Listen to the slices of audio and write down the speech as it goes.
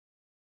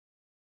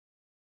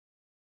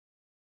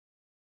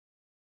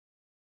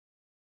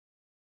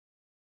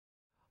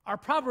Our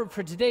proverb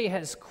for today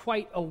has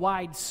quite a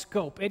wide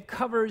scope. It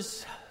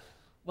covers,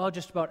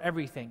 just about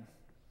everything.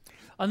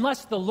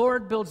 Unless the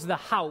Lord builds the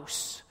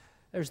house,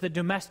 there's the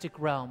domestic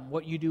realm,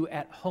 what you do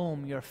at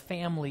home, your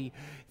family,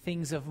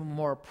 things of a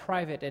more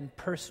private and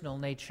personal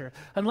nature.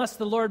 Unless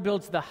the Lord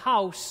builds the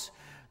house,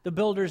 the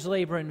builders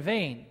labor in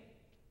vain.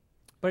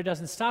 But it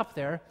doesn't stop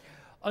there.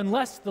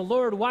 Unless the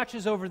Lord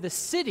watches over the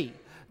city,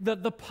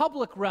 the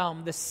public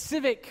realm, the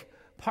civic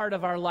part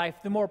of our life,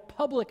 the more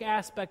public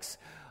aspects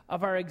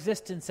of our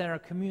existence and our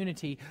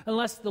community.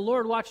 Unless the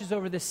Lord watches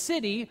over the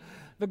city,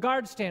 the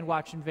guards stand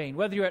watch in vain.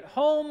 Whether you're at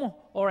home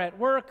or at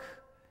work,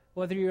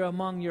 whether you're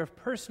among your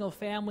personal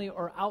family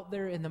or out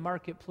there in the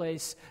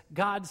marketplace,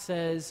 God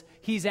says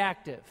He's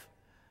active.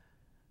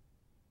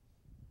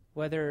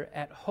 Whether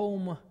at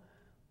home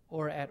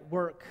or at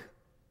work,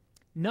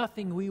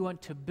 nothing we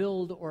want to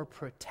build or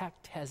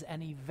protect has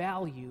any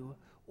value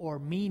or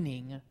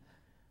meaning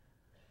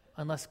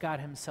unless God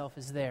Himself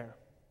is there,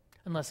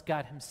 unless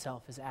God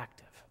Himself is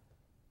active.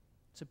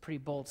 It's a pretty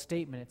bold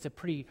statement. It's a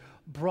pretty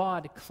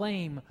broad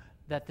claim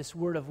that this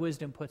word of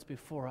wisdom puts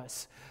before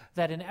us,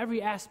 that in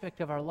every aspect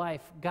of our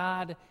life,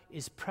 God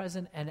is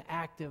present and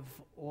active,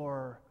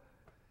 or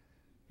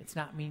it's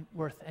not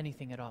worth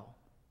anything at all.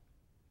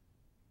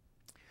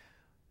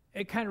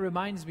 It kind of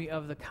reminds me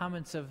of the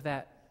comments of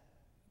that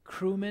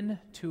crewman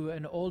to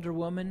an older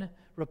woman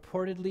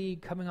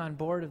reportedly coming on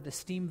board of the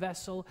steam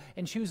vessel,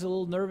 and she was a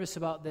little nervous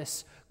about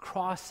this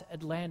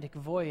cross-Atlantic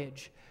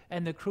voyage,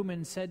 and the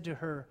crewman said to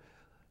her,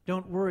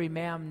 "Don't worry,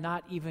 ma'am,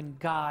 not even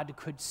God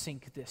could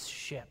sink this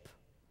ship."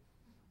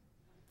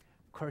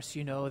 Of course,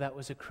 you know that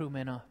was a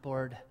crewman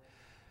aboard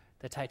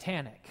the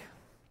Titanic.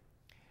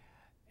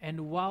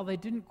 And while they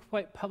didn't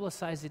quite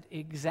publicize it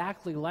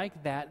exactly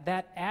like that,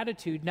 that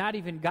attitude, not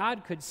even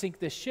God could sink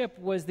the ship,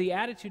 was the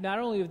attitude not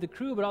only of the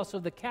crew, but also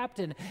of the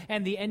captain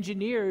and the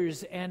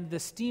engineers and the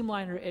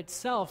steamliner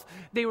itself.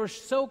 They were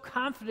so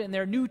confident in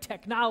their new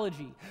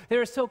technology. They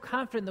were so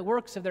confident in the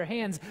works of their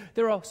hands.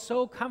 They were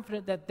so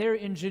confident that their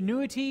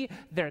ingenuity,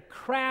 their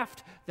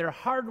craft, their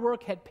hard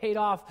work had paid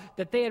off,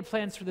 that they had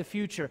plans for the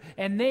future.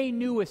 And they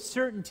knew with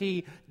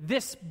certainty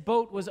this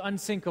boat was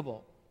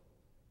unsinkable.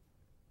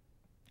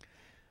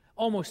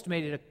 Almost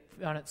made it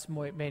on its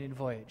maiden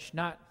voyage.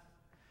 Not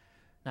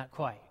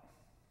quite.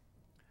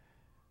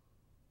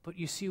 But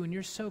you see, when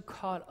you're so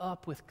caught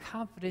up with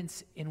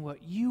confidence in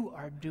what you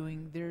are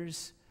doing,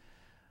 there's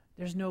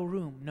no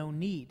room, no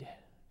need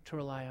to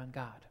rely on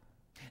God.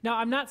 Now,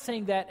 I'm not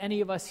saying that any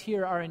of us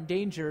here are in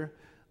danger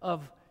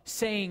of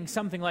saying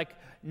something like,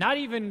 "Not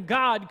even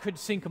God could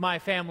sink my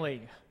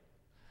family.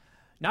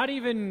 Not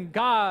even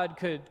God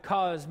could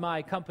cause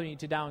my company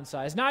to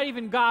downsize. Not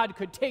even God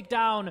could take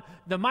down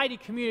the mighty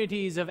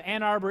communities of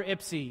Ann Arbor,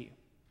 Ipsy."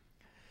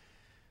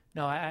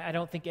 No, I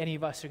don't think any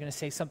of us are going to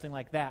say something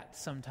like that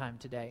sometime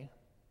today.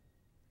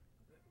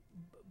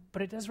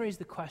 But it does raise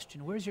the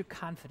question, where's your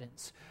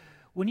confidence?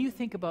 When you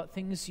think about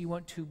things you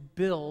want to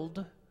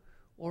build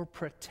or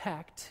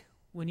protect,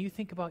 when you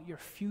think about your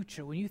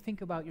future, when you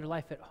think about your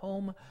life at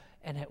home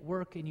and at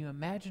work, and you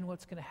imagine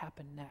what's going to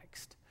happen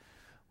next,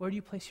 where do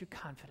you place your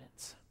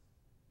confidence?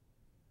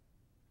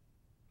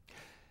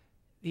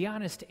 The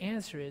honest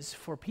answer is,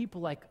 for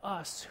people like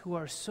us who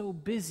are so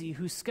busy,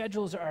 whose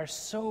schedules are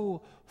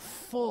so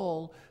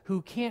full,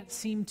 who can't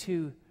seem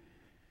to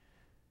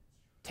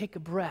take a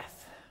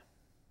breath,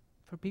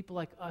 for people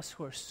like us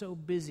who are so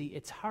busy,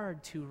 it's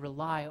hard to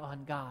rely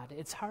on God.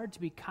 It's hard to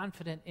be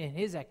confident in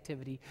His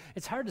activity.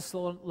 It's hard to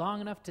slow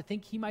long enough to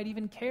think He might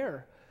even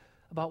care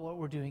about what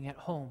we're doing at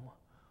home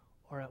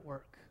or at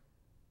work.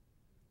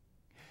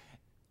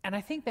 And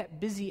I think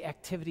that busy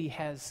activity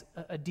has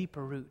a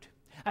deeper root.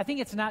 I think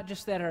it's not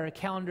just that our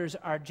calendars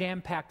are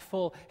jam-packed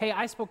full. Hey,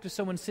 I spoke to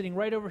someone sitting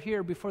right over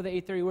here before the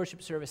 8:30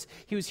 worship service.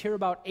 He was here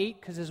about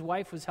 8 because his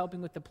wife was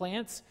helping with the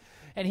plants,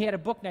 and he had a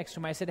book next to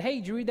him. I said, "Hey,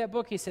 did you read that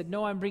book?" He said,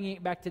 "No, I'm bringing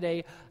it back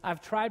today.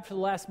 I've tried for the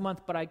last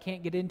month, but I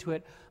can't get into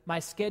it. My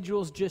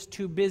schedule's just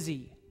too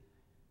busy."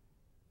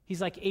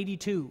 He's like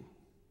 82.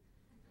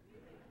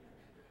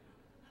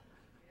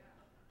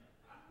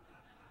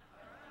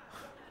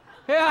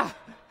 Yeah.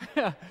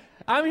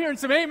 I'm hearing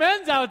some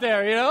amens out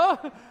there, you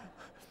know.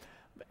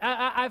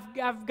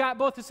 I've got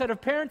both a set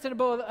of parents and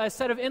a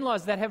set of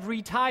in-laws that have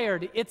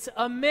retired. It's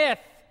a myth.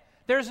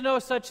 There's no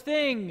such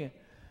thing.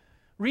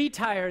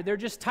 Retired. They're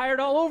just tired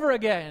all over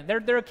again.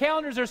 Their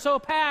calendars are so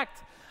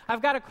packed.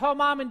 I've got to call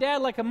mom and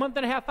dad like a month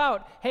and a half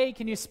out. "Hey,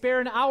 can you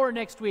spare an hour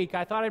next week?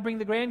 I thought I'd bring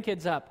the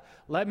grandkids up.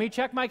 Let me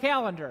check my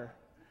calendar."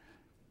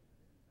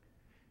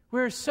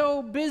 We're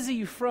so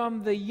busy,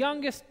 from the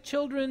youngest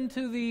children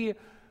to the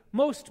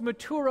most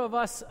mature of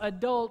us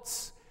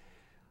adults.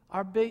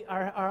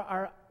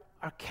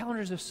 Our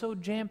calendars are so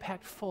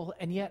jam-packed full,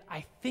 and yet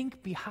I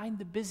think behind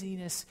the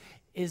busyness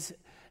is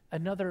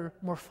another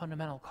more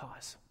fundamental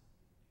cause.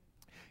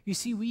 You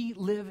see, we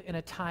live in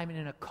a time and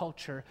in a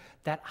culture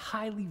that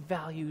highly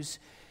values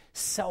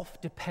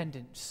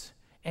self-dependence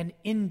and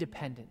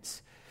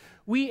independence.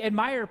 We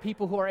admire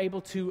people who are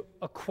able to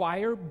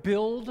acquire,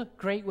 build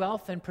great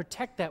wealth, and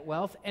protect that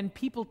wealth. And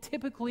people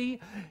typically,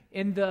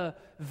 in the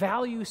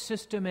value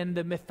system and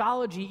the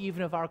mythology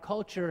even of our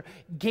culture,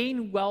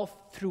 gain wealth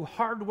through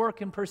hard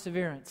work and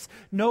perseverance.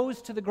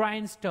 Nose to the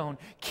grindstone.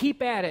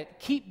 Keep at it.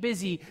 Keep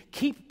busy.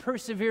 Keep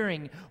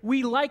persevering.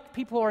 We like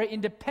people who are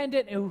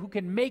independent and who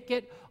can make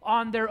it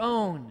on their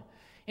own.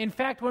 In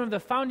fact, one of the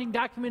founding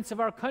documents of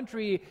our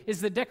country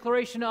is the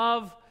Declaration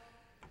of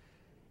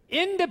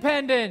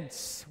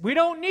Independence. We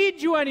don't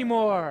need you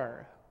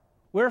anymore.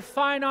 We're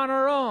fine on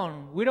our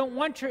own. We don't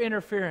want your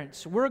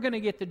interference. We're going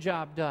to get the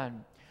job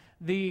done.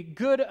 The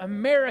good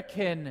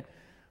American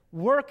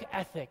work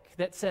ethic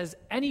that says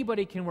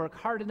anybody can work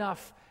hard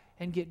enough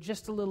and get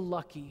just a little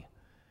lucky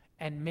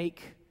and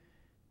make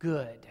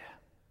good.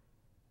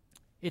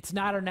 It's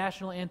not our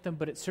national anthem,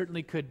 but it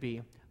certainly could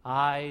be.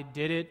 I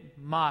did it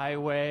my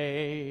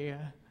way.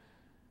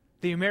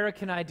 The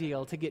American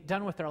ideal, to get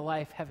done with our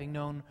life having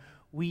known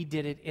we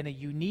did it in a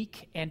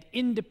unique and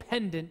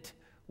independent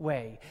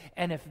way.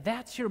 And if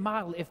that's your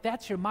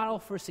model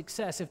for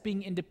success, if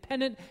being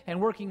independent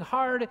and working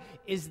hard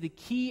is the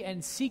key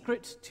and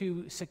secret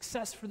to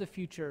success for the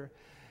future,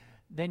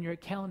 then your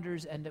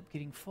calendars end up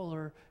getting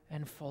fuller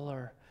and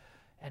fuller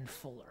and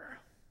fuller.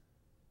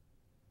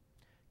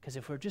 Because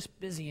if we're just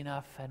busy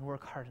enough and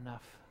work hard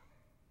enough,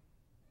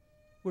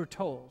 we're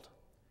told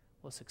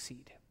we'll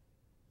succeed.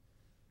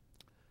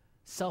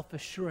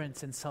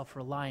 Self-assurance and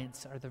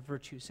self-reliance are the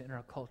virtues in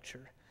our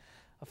culture,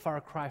 a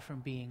far cry from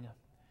being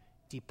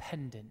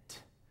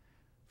dependent,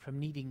 from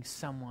needing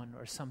someone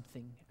or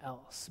something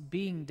else.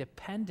 Being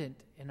dependent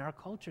in our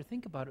culture,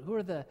 think about it. Who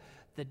are the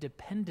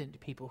dependent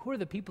people? Who are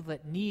the people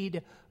that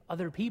need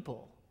other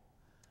people?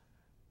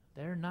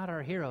 They're not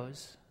our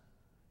heroes.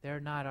 They're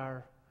not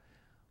our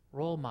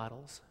role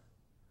models.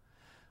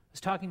 I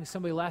was talking to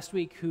somebody last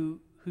week who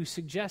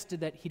suggested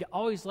that he'd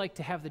always like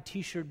to have the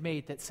t-shirt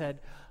made that said,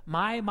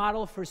 "My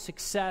model for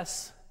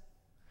success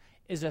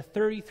is a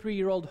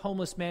 33-year-old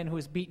homeless man who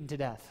was beaten to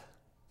death."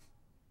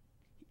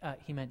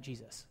 He meant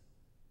Jesus.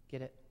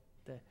 Get it?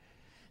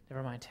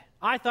 Never mind.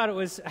 I thought it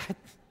was...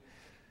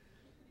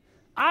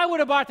 I would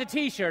have bought the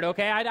t-shirt,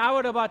 okay? I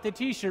would have bought the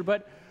t-shirt,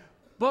 but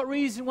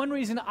one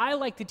reason I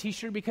like the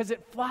t-shirt because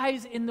it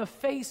flies in the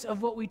face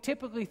of what we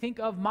typically think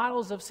of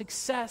models of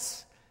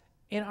success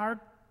in our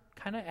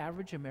kind of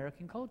average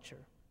American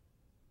culture.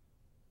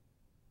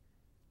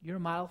 Your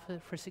model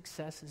for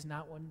success is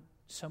not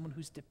someone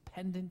who's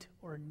dependent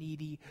or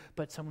needy,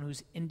 but someone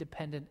who's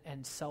independent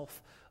and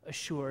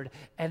self-assured.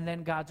 And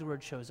then God's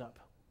word shows up.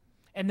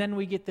 And then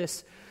we get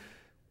this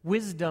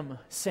wisdom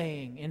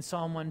saying in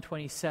Psalm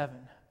 127,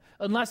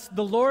 unless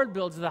the Lord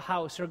builds the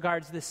house or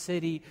guards the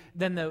city,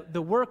 then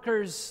the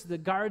workers, the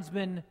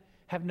guardsmen,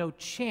 have no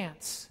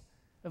chance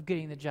of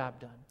getting the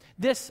job done.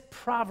 This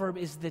proverb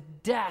is the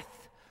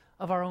death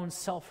of our own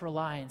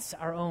self-reliance,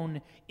 our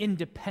own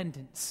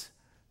independence.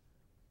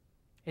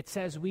 It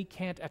says we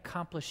can't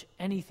accomplish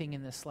anything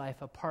in this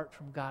life apart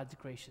from God's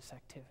gracious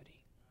activity.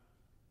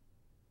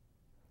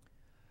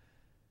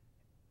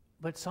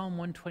 But Psalm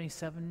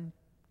 127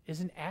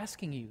 isn't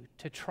asking you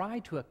to try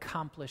to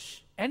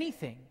accomplish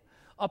anything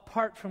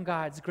apart from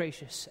God's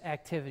gracious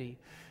activity.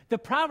 The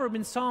proverb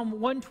in Psalm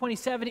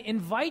 127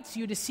 invites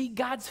you to see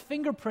God's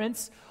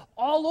fingerprints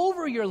all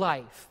over your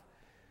life.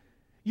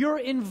 You're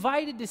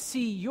invited to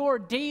see your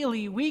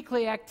daily,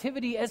 weekly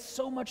activity as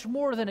so much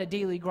more than a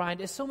daily grind,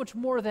 as so much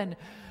more than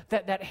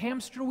that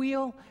hamster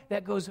wheel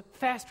that goes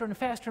faster and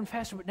faster and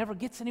faster but never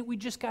gets any. We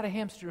just got a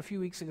hamster a few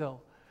weeks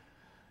ago.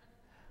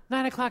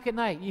 9 o'clock at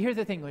night, you hear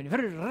the thing going,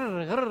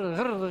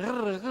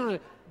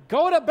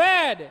 go to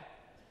bed.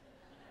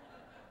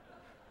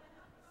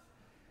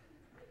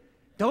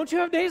 Don't you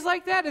have days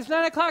like that? It's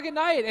 9 o'clock at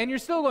night and you're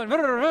still going,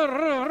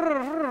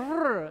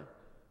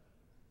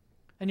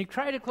 and you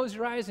try to close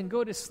your eyes and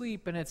go to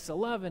sleep, and it's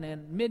 11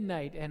 and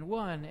midnight and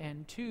 1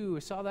 and 2. I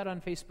saw that on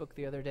Facebook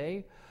the other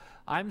day.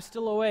 I'm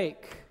still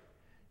awake.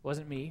 It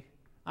wasn't me.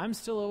 I'm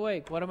still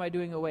awake. What am I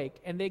doing awake?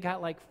 And they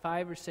got like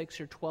 5 or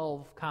 6 or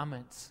 12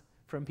 comments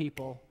from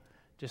people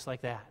just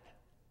like that.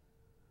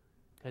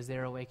 Because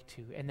they're awake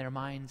too. And their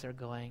minds are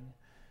going...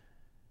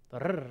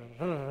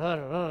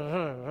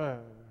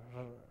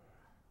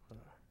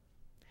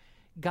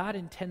 God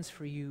intends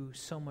for you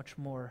so much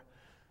more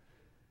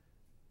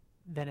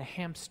than a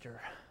hamster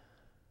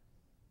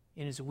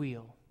in his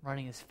wheel,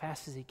 running as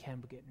fast as he can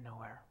but getting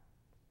nowhere.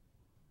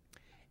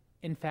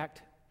 In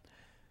fact,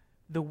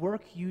 the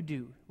work you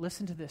do,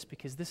 listen to this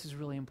because this is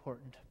really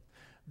important.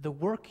 The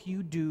work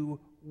you do,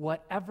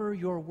 whatever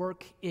your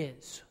work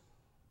is,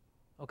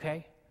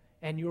 okay?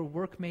 And your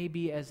work may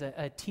be as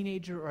a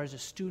teenager or as a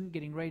student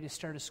getting ready to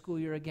start a school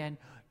year again.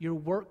 Your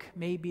work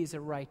may be as a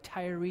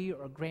retiree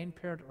or a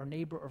grandparent or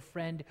neighbor or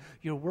friend.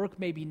 Your work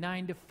may be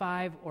 9 to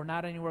 5 or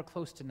not anywhere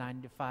close to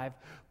 9 to 5.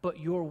 But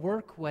your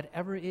work,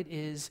 whatever it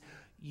is,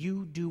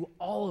 you do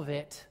all of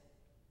it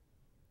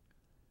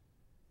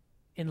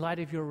in light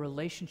of your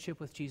relationship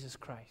with Jesus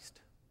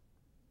Christ.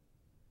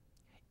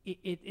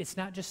 It's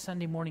not just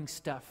Sunday morning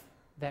stuff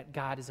that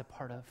God is a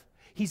part of.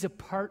 He's a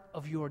part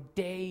of your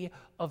day,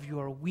 of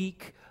your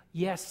week,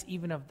 yes,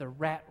 even of the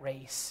rat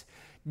race.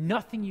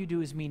 Nothing you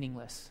do is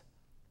meaningless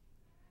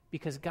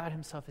because God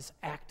himself is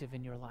active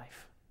in your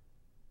life.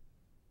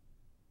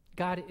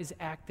 God is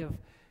active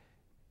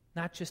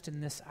not just in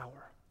this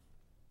hour,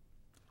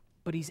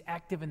 but he's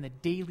active in the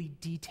daily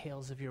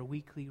details of your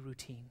weekly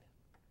routine.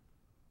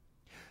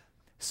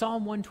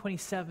 Psalm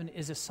 127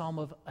 is a psalm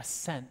of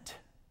ascent.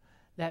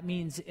 That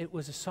means it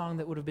was a song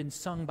that would have been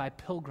sung by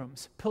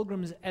pilgrims.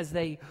 Pilgrims as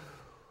they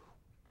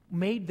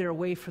made their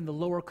way from the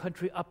lower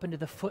country up into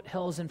the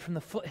foothills, and from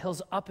the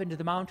foothills up into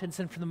the mountains,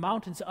 and from the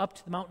mountains up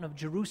to the mountain of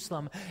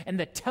Jerusalem and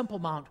the Temple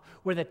Mount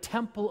where the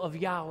temple of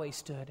Yahweh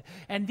stood.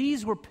 And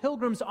these were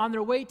pilgrims on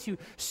their way to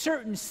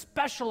certain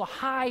special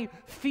high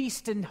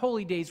feast and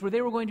holy days where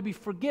they were going to be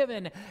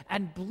forgiven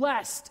and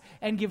blessed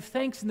and give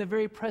thanks in the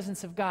very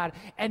presence of God.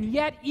 And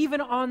yet,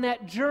 even on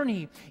that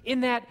journey,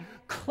 in that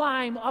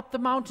climb up the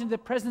mountain to the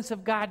presence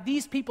of God,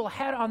 these people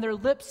had on their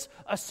lips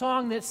a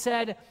song that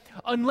said,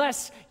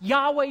 unless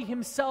Yahweh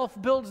himself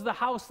builds the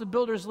house, the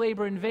builders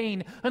labor in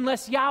vain.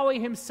 Unless Yahweh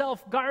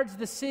himself guards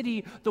the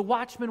city, the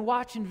watchmen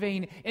watch in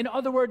vain. In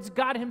other words,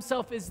 God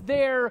himself is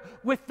there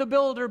with the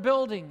builder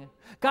building.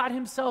 God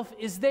himself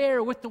is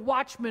there with the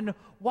watchman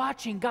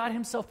watching. God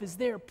himself is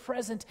there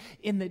present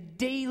in the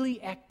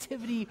daily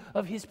activity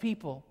of his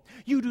people.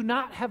 You do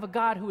not have a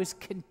God who is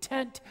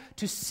content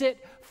to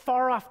sit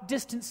far off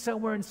distant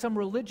somewhere in some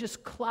religious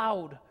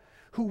cloud,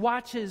 who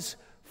watches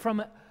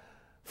from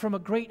a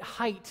great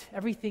height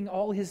everything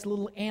all his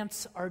little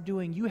ants are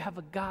doing. You have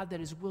a God that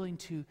is willing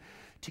to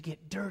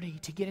get dirty,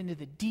 to get into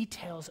the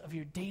details of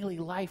your daily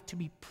life, to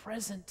be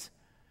present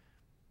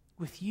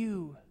with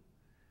you,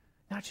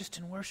 not just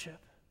in worship,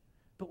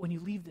 but when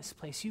you leave this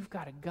place. You've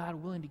got a God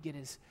willing to get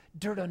his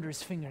dirt under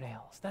his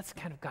fingernails. That's the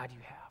kind of God you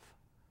have.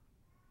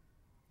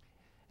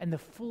 And the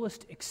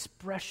fullest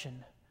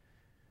expression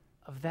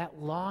of that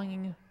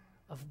longing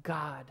of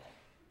God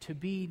to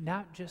be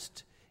not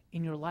just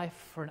in your life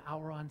for an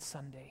hour on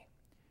Sunday,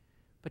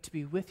 but to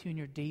be with you in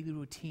your daily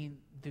routine,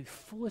 the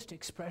fullest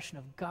expression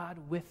of God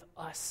with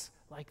us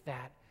like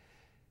that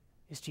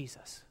is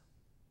Jesus.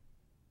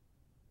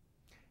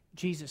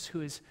 Jesus,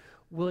 who is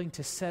willing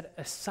to set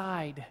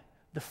aside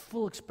the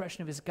full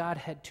expression of his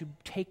Godhead to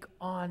take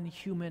on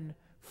human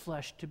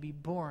flesh, to be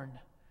born,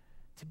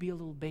 to be a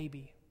little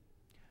baby,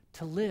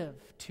 to live,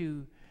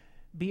 to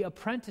be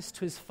apprenticed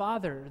to his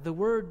Father. The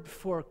word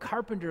for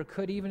carpenter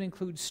could even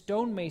include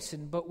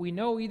stonemason, but we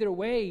know either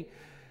way,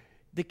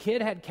 the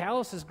kid had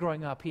calluses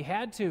growing up. He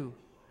had to.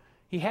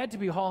 He had to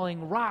be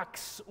hauling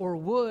rocks or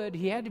wood.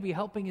 He had to be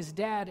helping his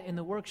dad in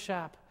the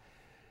workshop.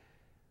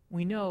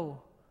 We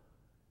know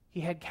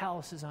he had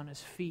calluses on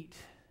his feet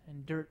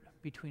and dirt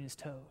between his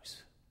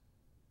toes.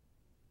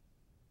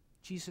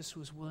 Jesus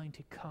was willing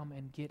to come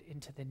and get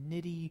into the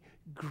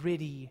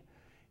nitty-gritty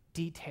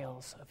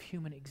details of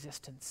human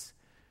existence,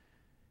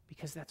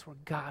 because that's where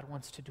God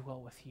wants to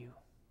dwell with you,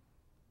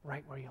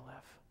 right where you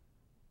live.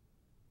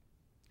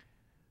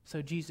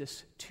 So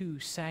Jesus, too,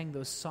 sang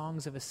those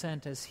songs of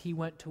ascent as he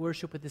went to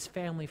worship with his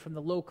family from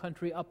the low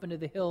country up into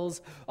the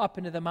hills, up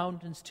into the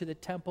mountains to the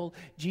temple.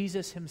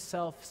 Jesus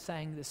himself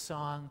sang this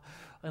song,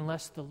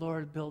 unless the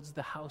Lord builds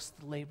the house,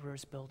 the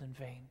laborers build in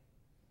vain.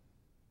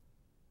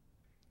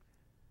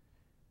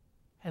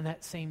 And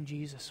that same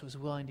Jesus was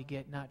willing to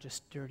get not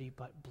just dirty,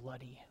 but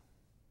bloody.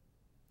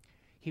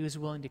 He was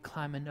willing to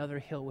climb another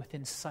hill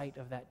within sight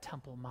of that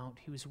Temple Mount.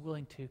 He was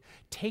willing to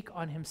take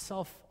on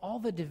himself all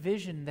the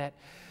division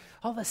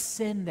all the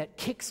sin that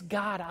kicks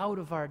God out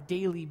of our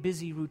daily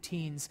busy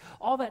routines,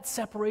 all that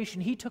separation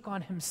he took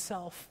on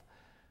himself.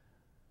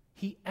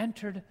 He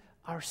entered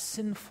our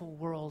sinful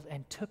world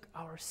and took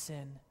our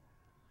sin.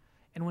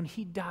 And when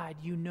he died,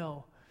 you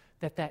know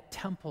that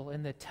temple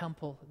in the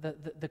temple,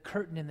 the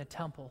curtain in the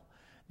temple,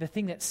 the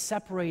thing that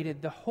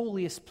separated the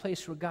holiest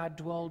place where God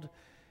dwelled,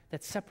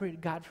 that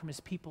separated God from his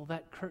people,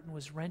 that curtain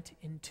was rent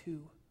in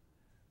two.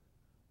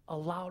 A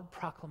loud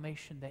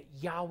proclamation that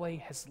Yahweh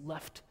has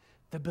left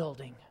the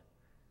building.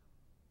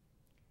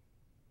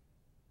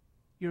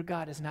 Your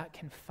God is not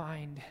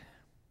confined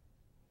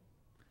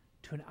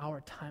to an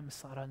hour time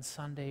slot on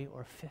Sunday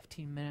or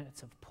 15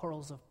 minutes of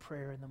pearls of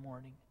prayer in the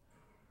morning.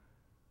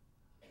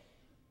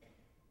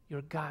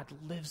 Your God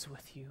lives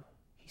with you.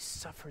 He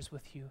suffers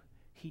with you.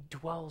 He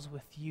dwells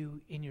with you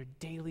in your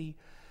daily,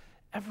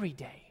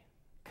 everyday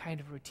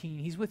kind of routine.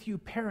 He's with you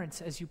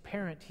parents as you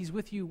parent. He's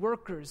with you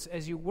workers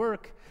as you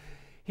work.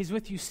 He's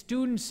with you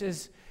students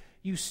as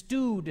you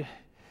stewed.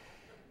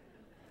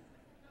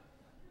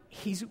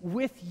 He's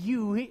with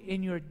you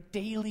in your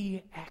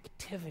daily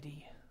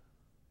activity,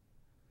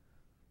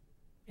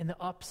 in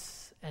the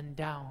ups and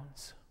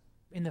downs,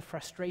 in the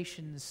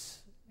frustrations,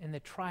 in the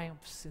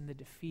triumphs, in the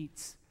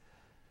defeats.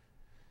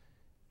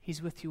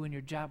 He's with you when your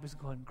job is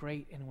going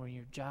great and when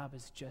your job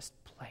is just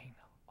plain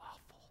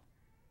awful.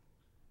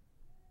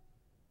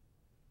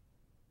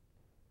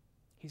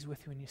 He's with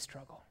you when you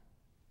struggle.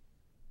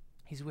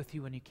 He's with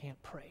you when you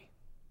can't pray.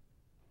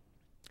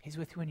 He's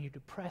with you when you're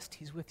depressed.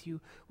 He's with you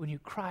when you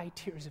cry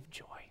tears of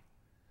joy.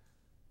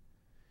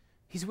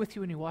 He's with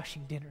you when you're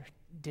washing dinner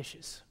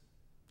dishes.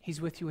 He's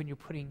with you when you're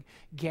putting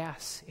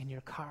gas in your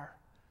car.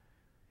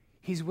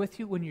 He's with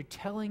you when you're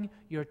telling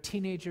your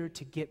teenager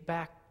to get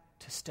back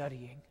to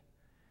studying.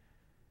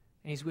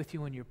 And he's with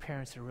you when your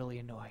parents are really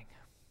annoying.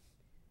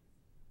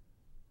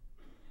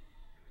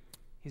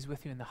 He's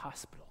with you in the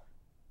hospital.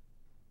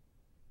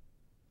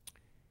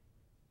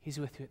 He's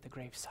with you at the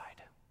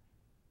graveside.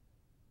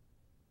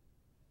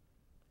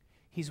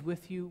 He's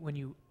with you when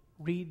you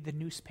read the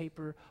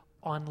newspaper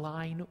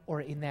online or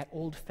in that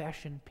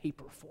old-fashioned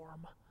paper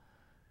form.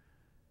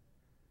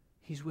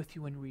 He's with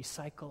you when you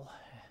recycle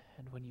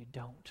and when you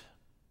don't.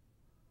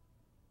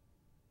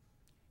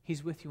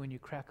 He's with you when you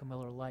crack a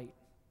Miller Lite,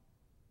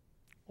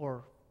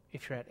 or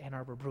if you're at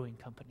Arbor Brewing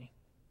Company.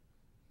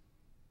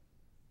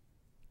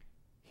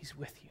 He's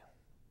with you.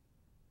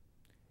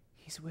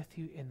 He's with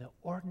you in the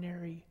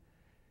ordinary,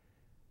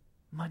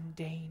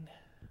 mundane,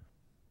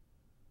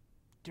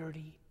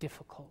 dirty,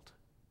 difficult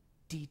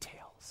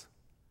details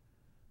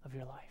of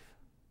your life.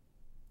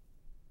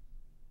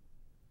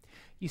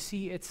 You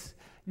see, it's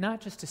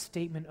not just a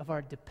statement of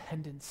our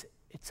dependence,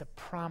 it's a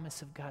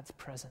promise of God's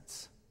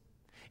presence.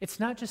 It's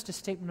not just a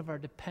statement of our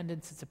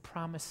dependence, it's a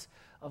promise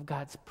of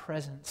God's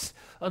presence.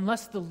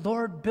 Unless the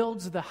Lord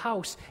builds the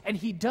house, and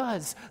he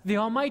does, the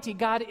Almighty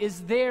God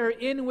is there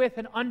in, with,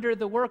 and under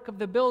the work of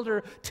the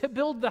builder to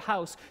build the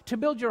house, to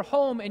build your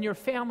home and your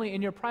family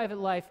and your private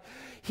life.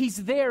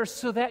 He's there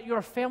so that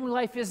your family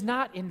life is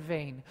not in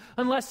vain.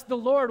 Unless the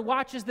Lord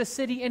watches the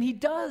city, and he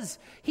does.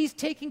 He's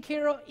taking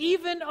care of,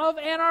 even of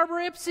Ann Arbor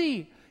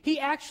Ipsy. He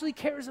actually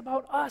cares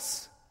about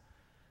us.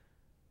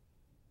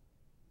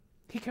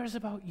 He cares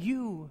about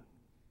you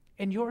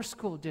and your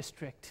school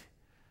district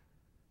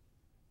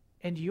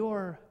and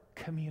your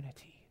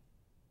community.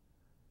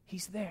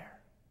 He's there.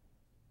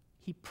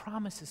 He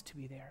promises to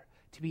be there,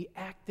 to be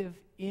active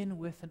in,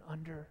 with, and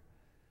under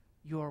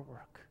your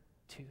work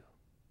too.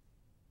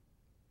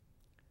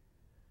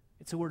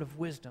 It's a word of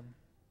wisdom.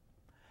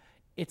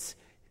 It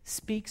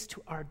speaks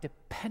to our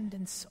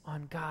dependence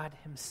on God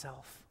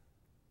himself.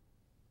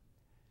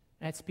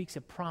 And it speaks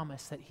a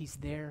promise that he's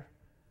there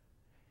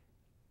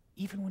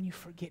even when you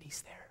forget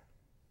he's there.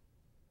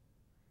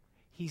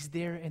 He's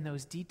there in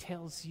those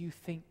details you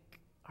think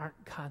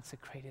aren't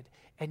consecrated,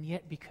 and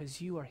yet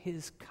because you are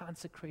his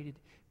consecrated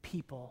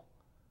people,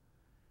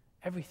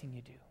 everything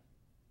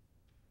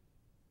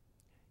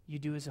you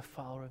do as a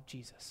follower of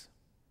Jesus.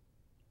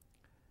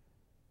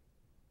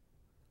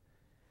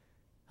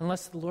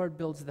 Unless the Lord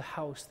builds the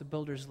house, the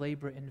builders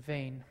labor in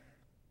vain.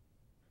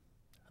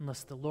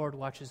 Unless the Lord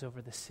watches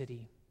over the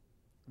city,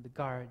 the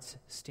guards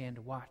stand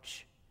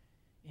watch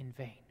in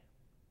vain.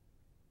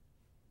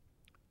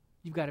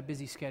 You've got a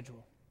busy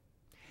schedule,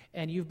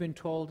 and you've been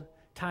told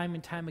time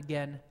and time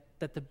again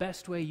that the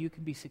best way you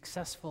can be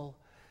successful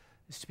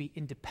is to be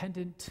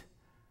independent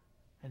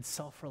and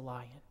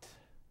self-reliant.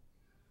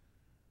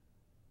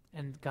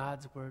 And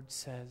God's word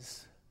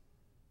says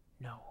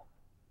no.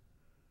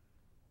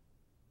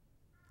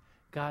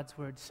 God's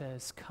word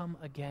says, come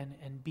again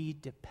and be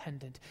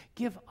dependent.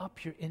 Give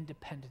up your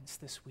independence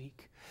this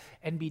week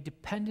and be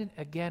dependent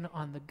again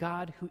on the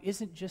God who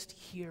isn't just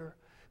here.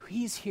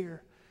 He's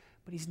here,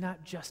 but he's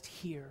not just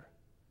here.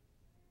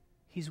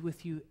 He's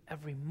with you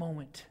every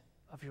moment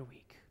of your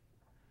week.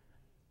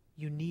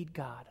 You need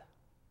God,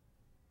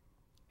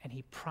 and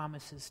he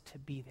promises to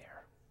be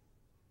there.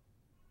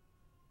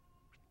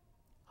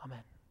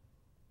 Amen.